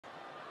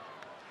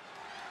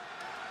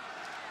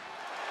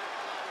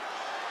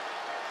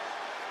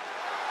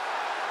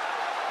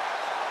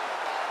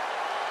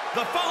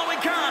The following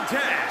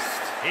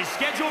contest is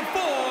scheduled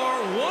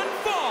for one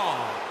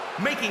fall.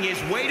 Making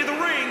his way to the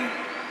ring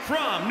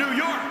from New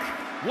York,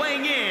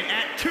 weighing in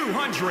at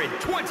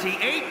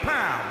 228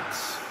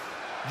 pounds,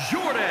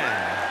 Jordan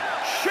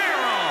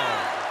Cheryl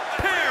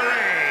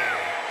Perry.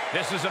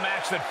 This is a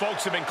match that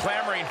folks have been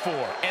clamoring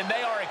for, and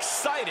they are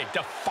excited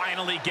to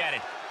finally get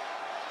it.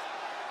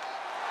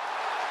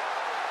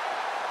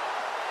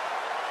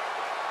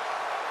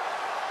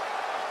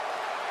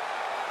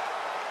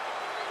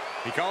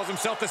 He calls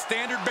himself the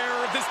standard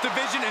bearer of this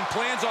division and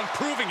plans on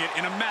proving it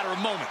in a matter of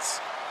moments.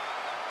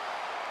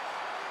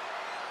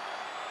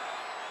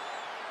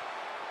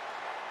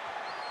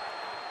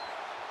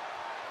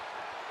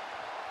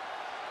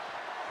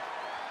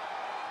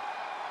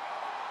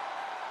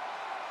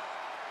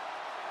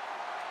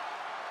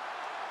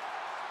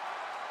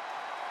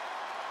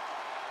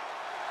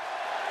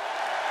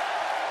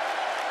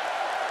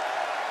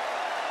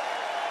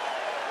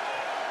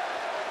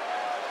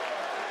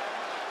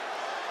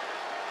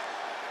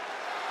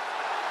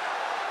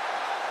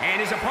 And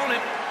his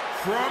opponent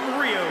from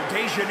Rio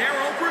de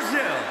Janeiro,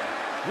 Brazil,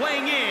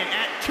 weighing in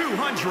at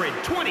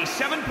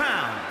 227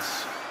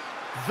 pounds,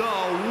 the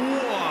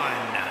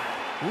One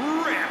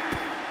Rip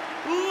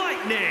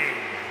Lightning.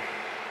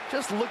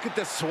 Just look at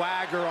the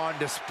swagger on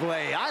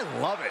display. I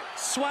love it.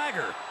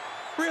 Swagger?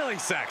 Really,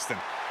 Saxton?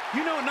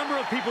 You know a number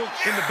of people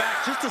in the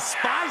back just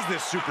despise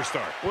this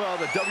superstar. Well,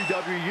 the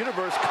WWE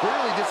Universe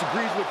clearly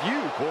disagrees with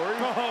you, Corey.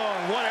 Oh,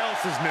 what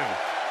else is new?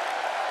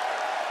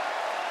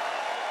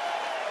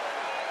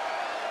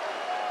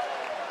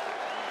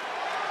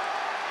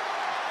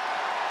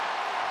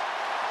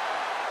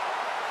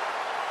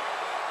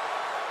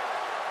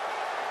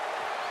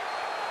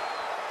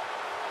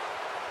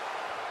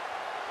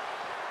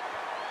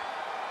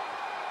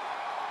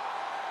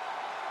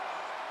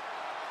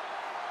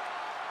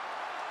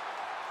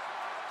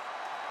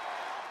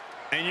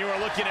 And you are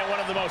looking at one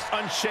of the most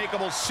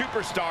unshakable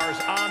superstars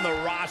on the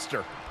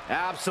roster.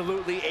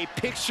 Absolutely a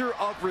picture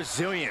of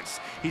resilience.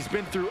 He's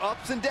been through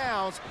ups and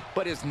downs,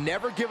 but has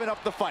never given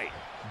up the fight.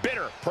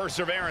 Bitter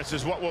perseverance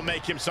is what will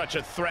make him such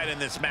a threat in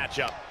this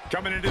matchup.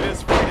 Coming into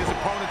this fight, his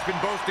opponent's been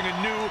boasting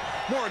a new,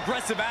 more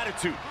aggressive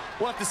attitude.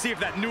 We'll have to see if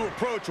that new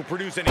approach will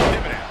produce any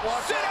dividends.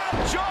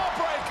 Sit-up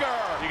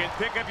jawbreaker! You can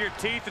pick up your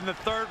teeth in the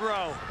third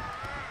row.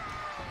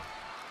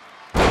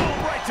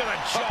 Right to the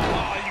jaw.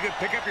 Oh, you can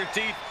pick up your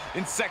teeth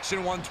in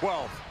section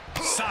 112.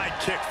 Side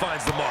kick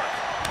finds the mark.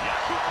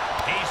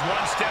 He's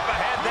one step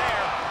ahead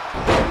there.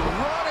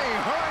 Running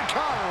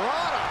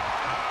Hurricanrana.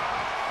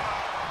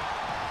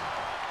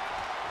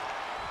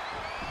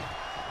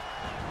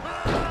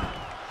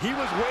 He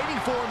was waiting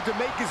for him to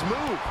make his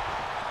move.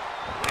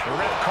 The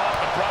ref caught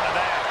the front of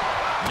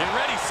that. Get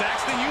ready,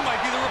 Saxton. You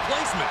might be the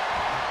replacement.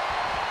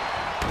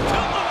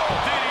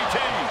 DDT.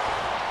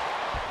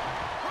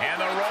 And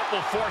the rope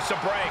will force a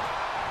break.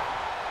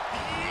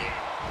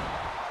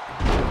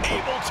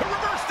 Able to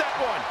reverse that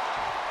one.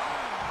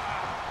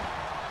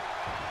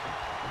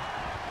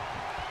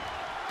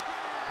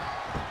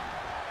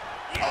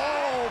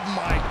 Oh,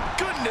 my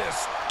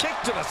goodness. Kick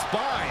to the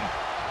spine.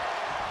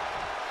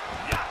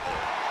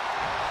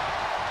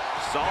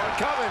 Saw it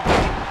coming.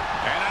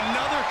 And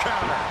another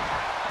counter.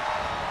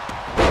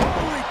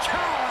 Holy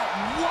cow.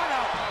 What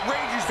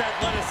outrageous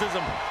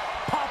athleticism.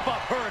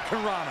 Pop-up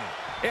Hurricanrana.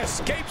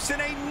 Escapes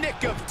in a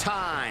nick of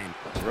time.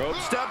 Rope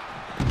step.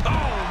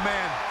 Oh,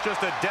 man.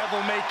 Just a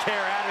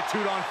devil-may-care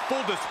attitude on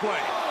full display.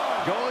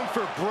 Going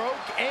for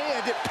broke,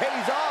 and it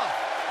pays off.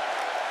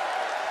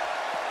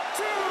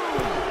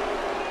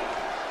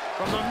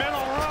 From the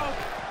middle rope.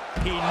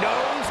 He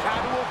knows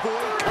how to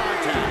avoid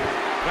contact.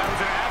 That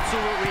was an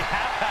absolutely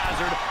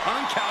haphazard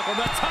uncount on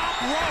the top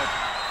rope.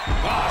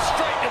 Oh,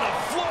 straight to the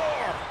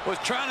floor.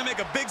 Was trying to make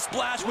a big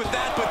splash with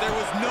that, but there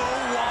was no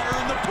water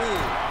in the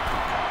pool.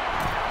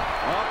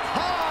 Up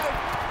high.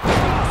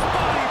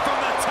 Crossbody from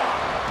the top.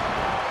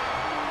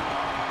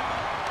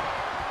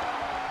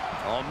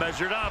 All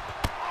measured up.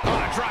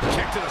 Oh, drop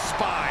kick to the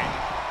spine.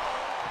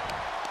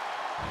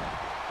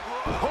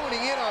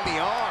 Honing in on the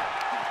arm.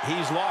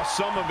 He's lost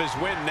some of his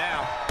wind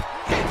now.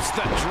 Hits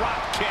the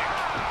drop kick.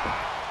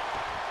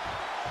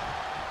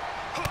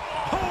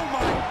 Oh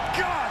my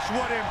gosh,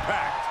 what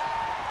impact!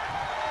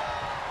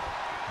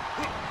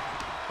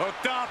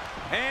 Hooked up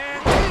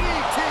and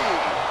DDT.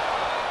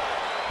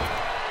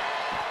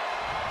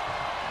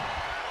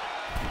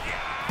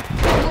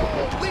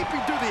 Oh,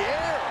 leaping through the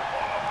air.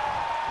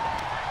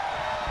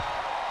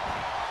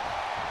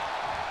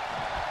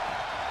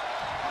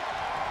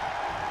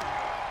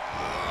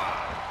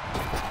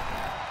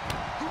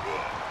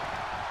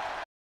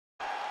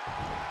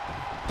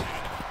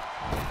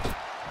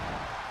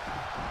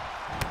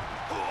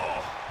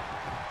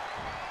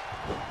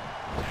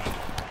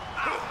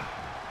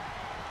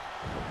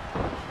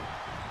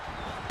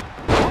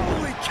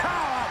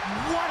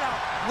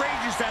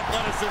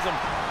 Athleticism.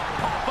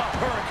 Pop-up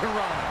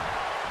Hurricanrana.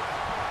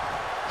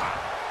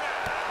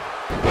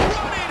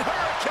 Running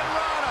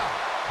Hurricanrana.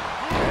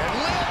 And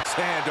lips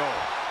handle.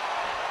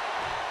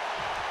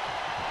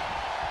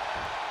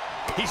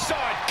 He saw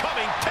it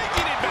coming,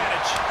 taking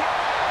advantage.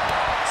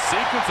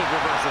 Sequence of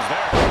reversals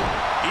there.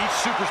 Each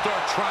superstar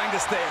trying to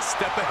stay a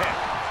step ahead.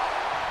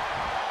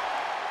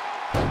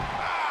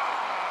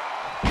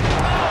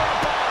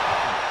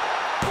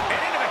 And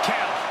into the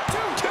count.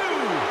 Two.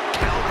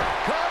 Counter.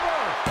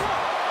 Cover.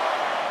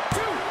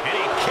 And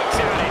he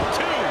kicks out at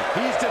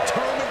 2. He's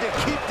determined to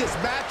keep this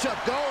matchup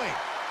going.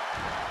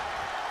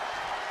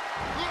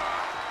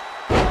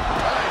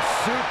 Nice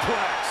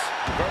suplex.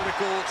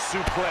 Vertical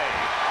suplex.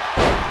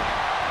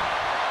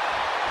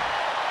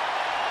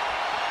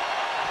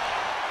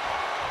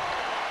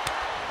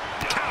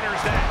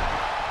 Counters that.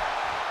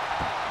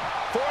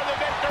 For the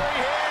victory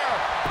here.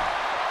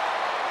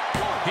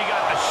 He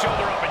got the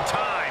shoulder up in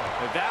time.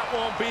 If that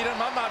won't beat him,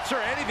 I'm not sure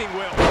anything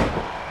will.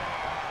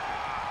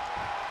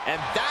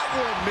 And that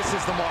one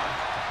misses the mark.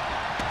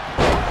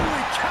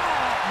 Holy cow!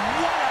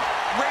 What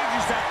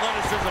outrageous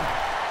athleticism.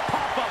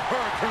 Pop-up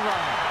Hurricane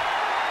Rana.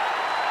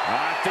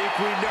 I think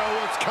we know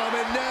what's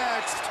coming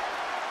next.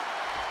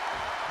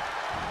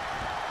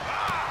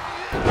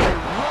 A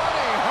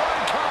running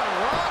Hurricane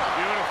Rana.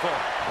 Beautiful.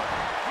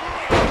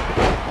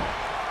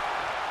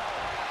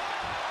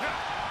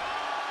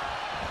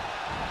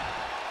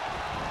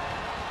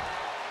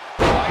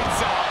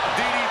 Lights out.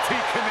 DDT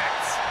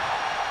connects.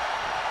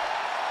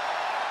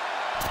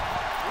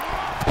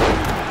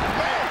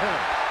 Man.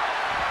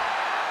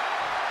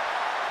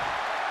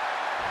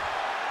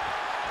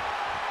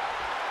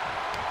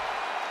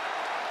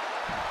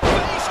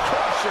 Face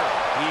crusher.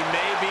 He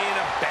may be in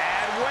a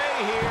bad way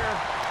here.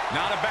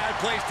 Not a bad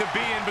place to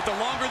be in, but the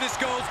longer this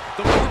goes,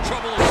 the more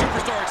trouble a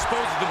superstar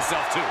exposes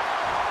themselves to.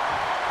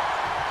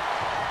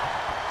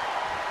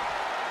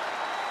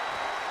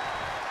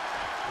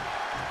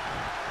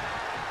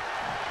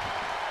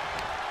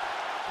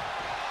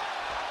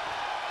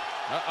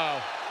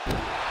 Uh-oh.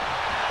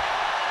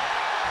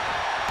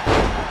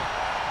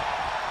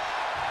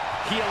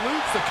 He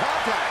eludes the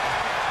contact.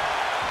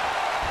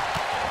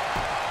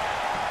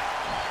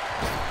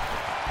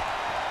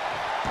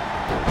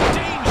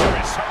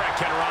 Dangerous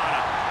Hurricane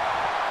Rana.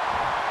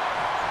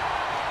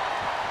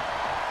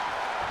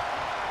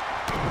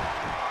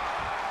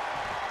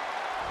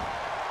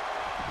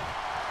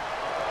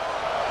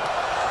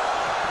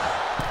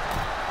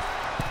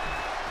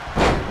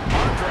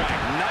 Arm drag.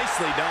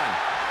 Nicely done.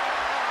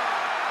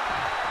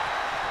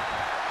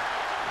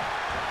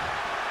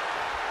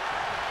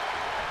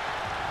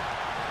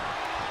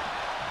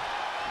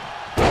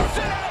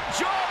 Sit-out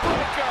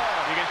jawbreaker.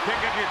 You can pick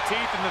up your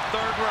teeth in the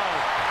third row.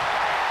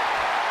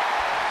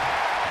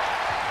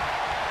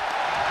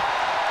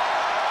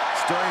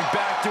 Stirring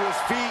back to his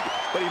feet,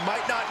 but he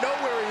might not know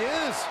where he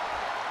is.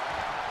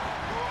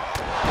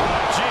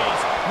 Jeez,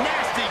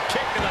 nasty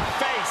kick to the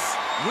face.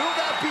 Will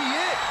that be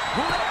it?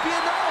 Will that be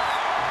enough?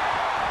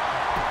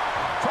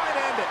 Try and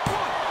end it.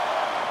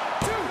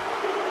 1, 2.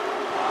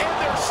 And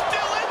they're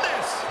still in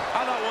this.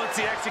 I thought once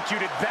he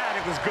executed that,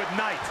 it was good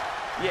night.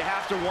 You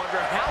have to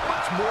wonder how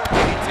much more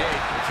can he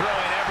take?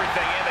 Throwing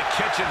everything in the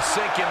kitchen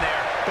sink in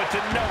there, but to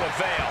no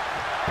avail.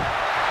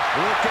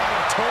 Look at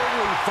him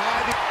totally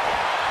fighting.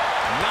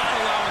 Not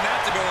allowing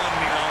that to go on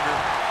any longer.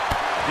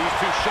 These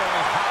two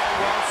showing how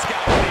well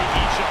scouted they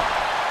each are.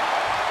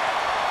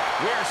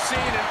 We're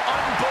seeing an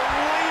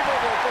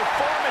unbelievable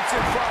performance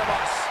in front of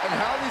us. And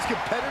how these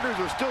competitors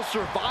are still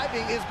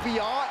surviving is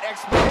beyond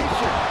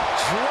explanation.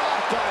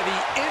 Dropped by the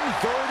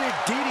inverted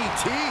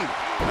DDT.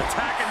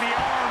 Attacking the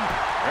arm.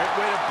 Great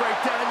way to break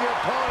down your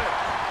opponent.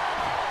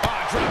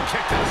 Drop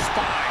kick to the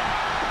spine.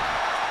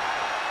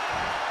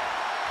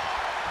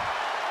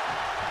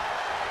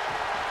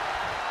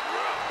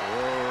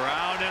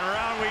 Round and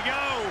round we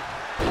go.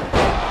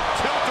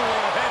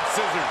 Tilt-a-whirl head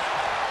scissors.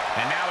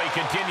 And now he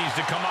continues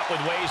to come up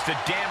with ways to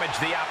damage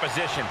the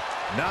opposition.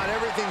 Not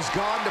everything's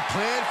gone to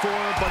plan for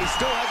him, but he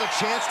still has a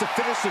chance to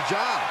finish the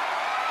job.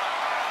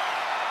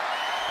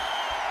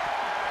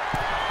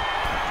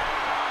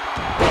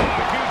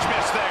 Huge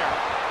miss there.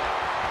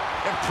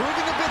 And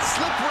proving a bit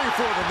slippery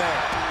for them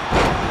there.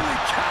 Holy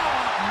cow!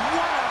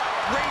 What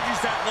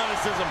outrageous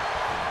athleticism.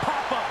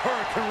 Pop-up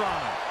Hurricane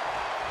Rana.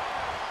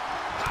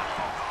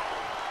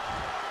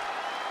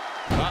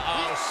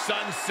 Uh-oh,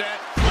 sunset.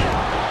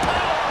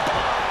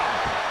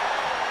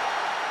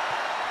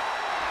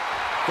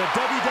 The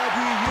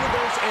WWE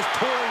Universe is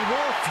pouring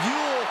more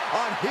fuel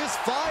on his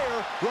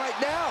fire right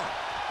now.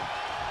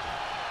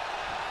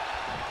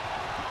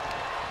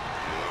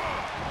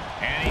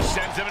 And he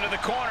sends him into the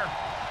corner.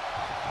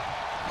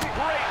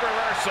 Great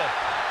reversal.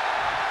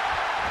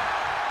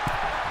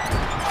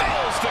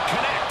 Fails to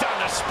connect on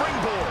the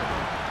springboard.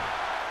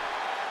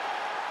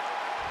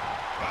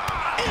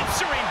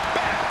 Answering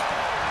back.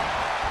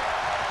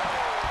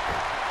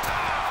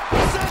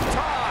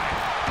 Sentai.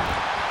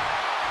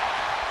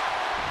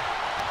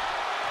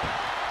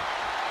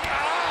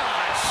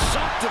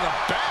 Shot to the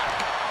back.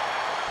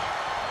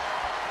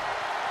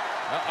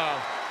 Uh-oh.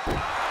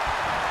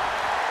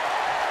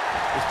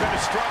 It's been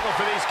a struggle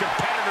for these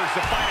competitors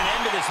to find an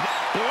end to this.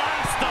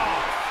 Blast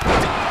off.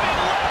 Diving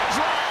leg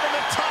drop from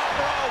the top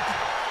rope.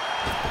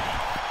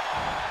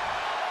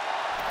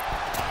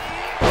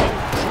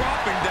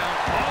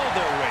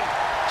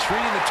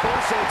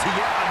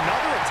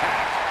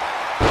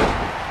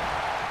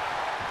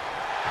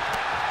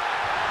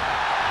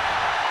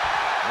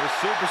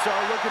 Superstar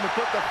looking to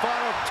put the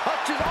final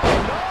touches on.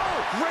 Oh, no!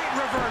 Great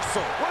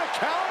reversal. What a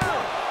counter!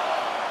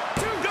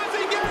 Does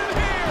he get it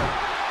here?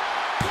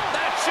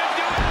 That should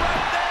do it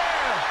right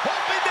there.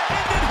 Hoping to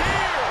end it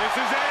here.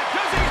 This is it.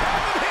 Does he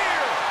have it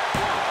here?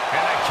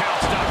 And that count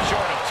stopped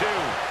short of 2.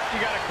 You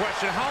got to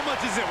question, how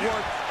much is it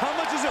worth? How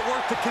much is it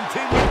worth to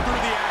continue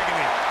through the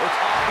agony? It's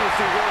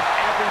obviously worth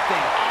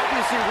everything.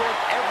 Obviously worth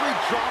every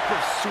drop of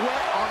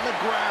sweat on the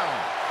ground.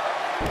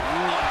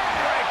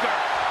 Breaker.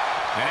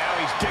 And now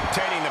he's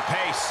dictating the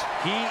pace.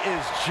 He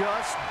is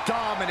just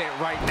dominant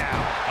right now.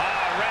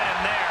 Read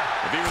him there.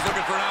 If he was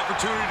looking for an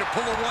opportunity to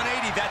pull a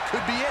 180, that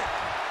could be it.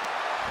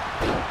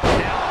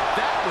 Now,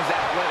 that was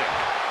athletic.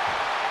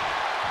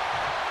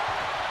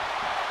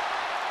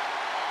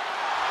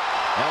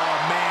 Oh,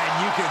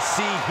 man, you can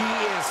see he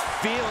is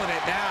feeling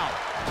it now.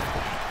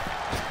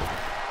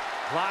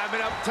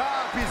 Climbing up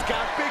top, he's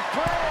got big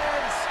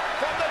plans.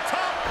 From the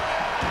top.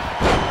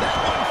 That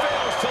one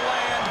fails to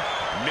land.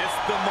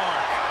 Missed the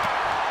mark.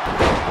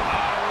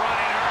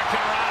 Running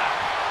Hurricanrana.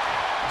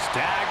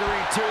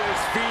 Staggering to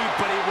his feet,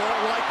 but he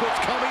won't like what's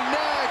coming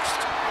next.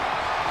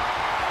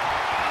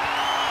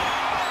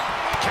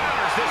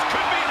 Counters. This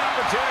could be an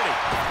opportunity.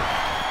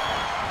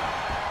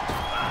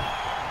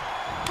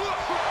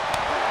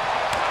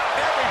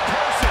 Every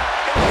person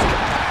in this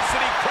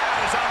capacity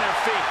crowd is on their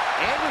feet.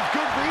 And with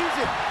good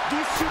reason.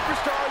 These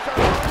superstars are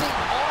earning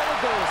all of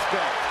their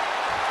respect.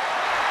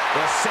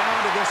 The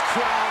sound of this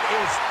crowd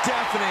is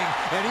deafening,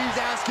 and he's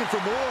asking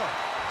for more.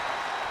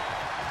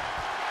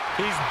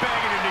 He's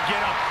begging him to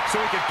get up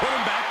so he can put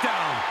him back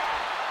down.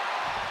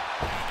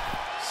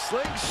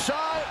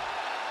 Slingshot.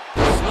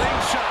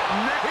 Slingshot.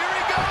 Here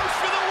he goes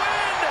for the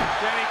win.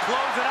 Can he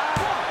close it out?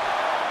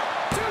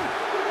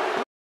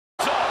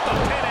 It's off the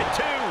pin at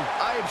 2.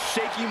 I am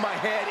shaking my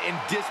head in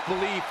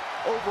disbelief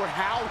over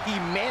how he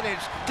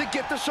managed to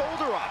get the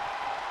shoulder up.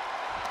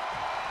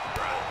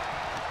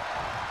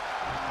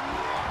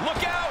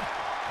 Look out.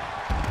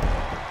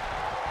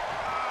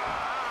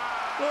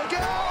 Look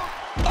out!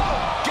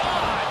 Oh,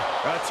 God.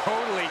 A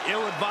totally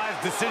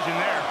ill-advised decision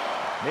there.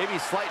 Maybe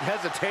slight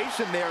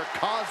hesitation there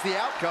caused the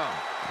outcome.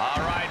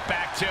 All right,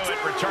 back to it,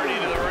 returning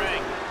to the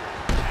ring.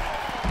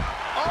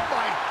 Oh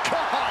my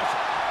gosh!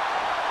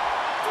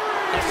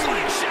 A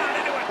slingshot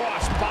into it. Oh,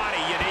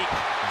 body unique.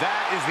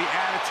 That is the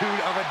attitude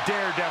of a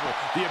daredevil.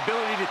 The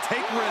ability to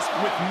take risk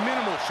with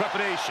minimal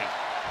trepidation.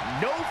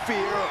 No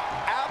fear,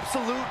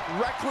 absolute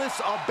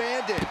reckless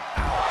abandon.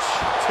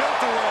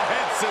 Tilt-a-whirl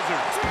head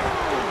scissors.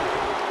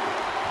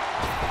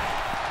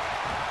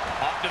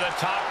 Up to the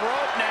top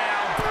rope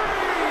now.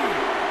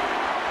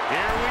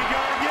 Here we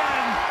go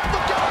again.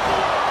 Look out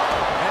below!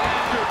 And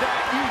after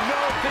that, you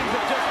know things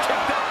have just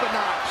kicked up a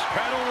notch.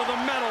 Pedal to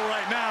the metal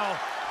right now.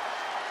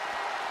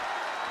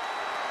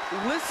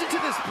 Listen to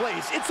this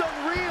place. It's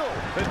unreal.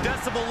 The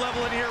decibel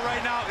level in here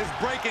right now is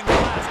breaking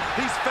glass.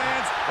 These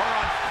fans are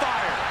on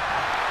fire.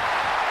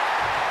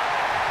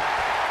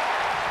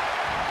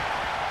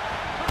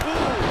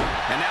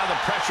 And now the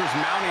pressure's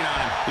mounting on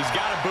him. He's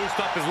got to boost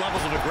up his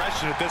levels of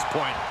aggression at this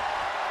point.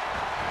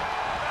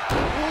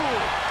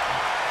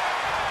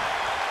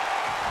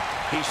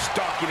 He's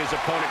stalking his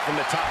opponent from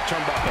the top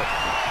turnbuckle.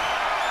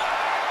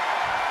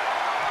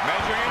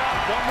 Measuring it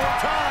up one more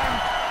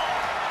time.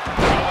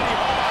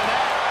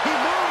 He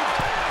moved,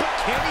 but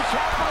can he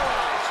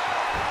capitalize?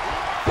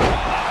 The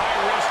high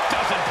risk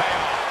doesn't pay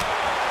off.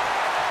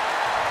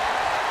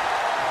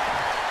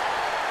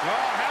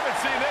 Oh,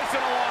 haven't seen this in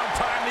a long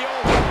time. The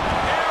old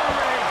air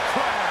raid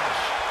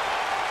crash.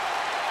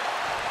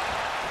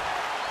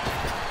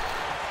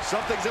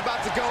 Something's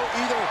about to go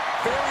either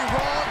very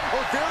wrong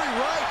or very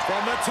right.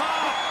 From the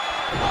top.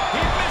 He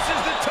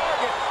misses the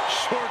target.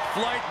 Short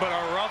flight, but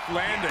a rough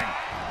landing.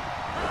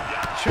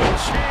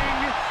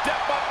 Cha-ching.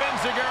 Step up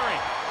Enziguri.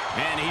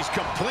 And he's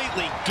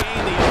completely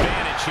gained the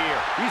advantage here.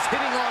 He's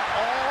hitting on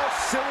all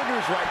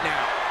cylinders right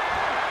now.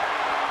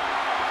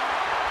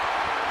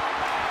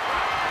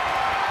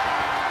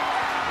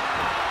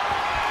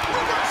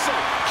 Reversal.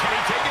 Can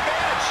he take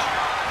advantage?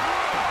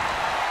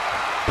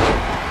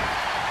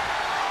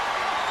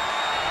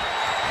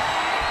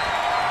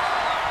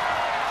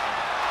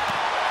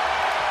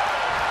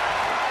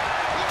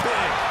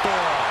 Big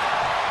boy.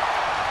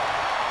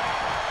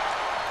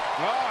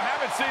 Oh,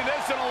 haven't seen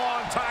this in a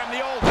long time. The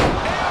old air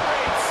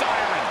raid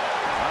siren.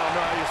 I don't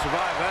know how you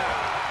survive that.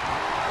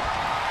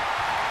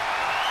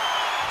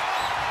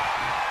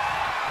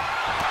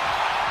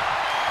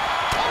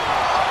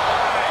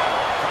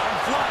 Front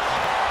flush.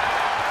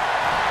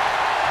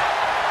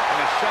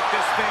 Gonna shut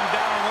this thing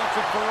down once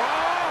and for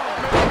all.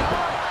 Maybe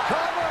not.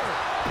 Cover.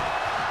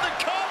 The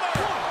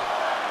cover.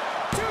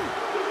 1, 2,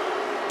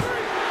 3.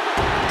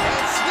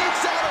 And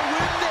sneaks out a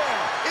win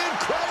there.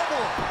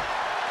 Incredible.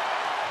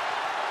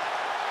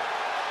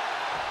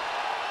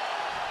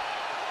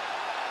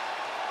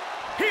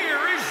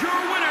 Here is your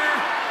winner,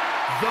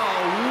 the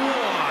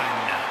One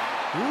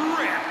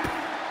Rip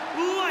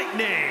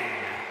Lightning.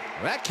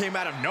 That came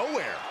out of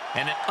nowhere.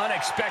 And an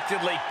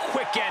unexpectedly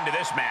quick end to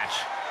this match.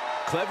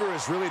 Clever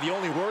is really the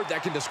only word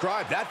that can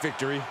describe that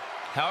victory.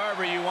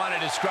 However you want to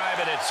describe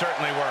it, it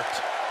certainly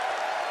worked.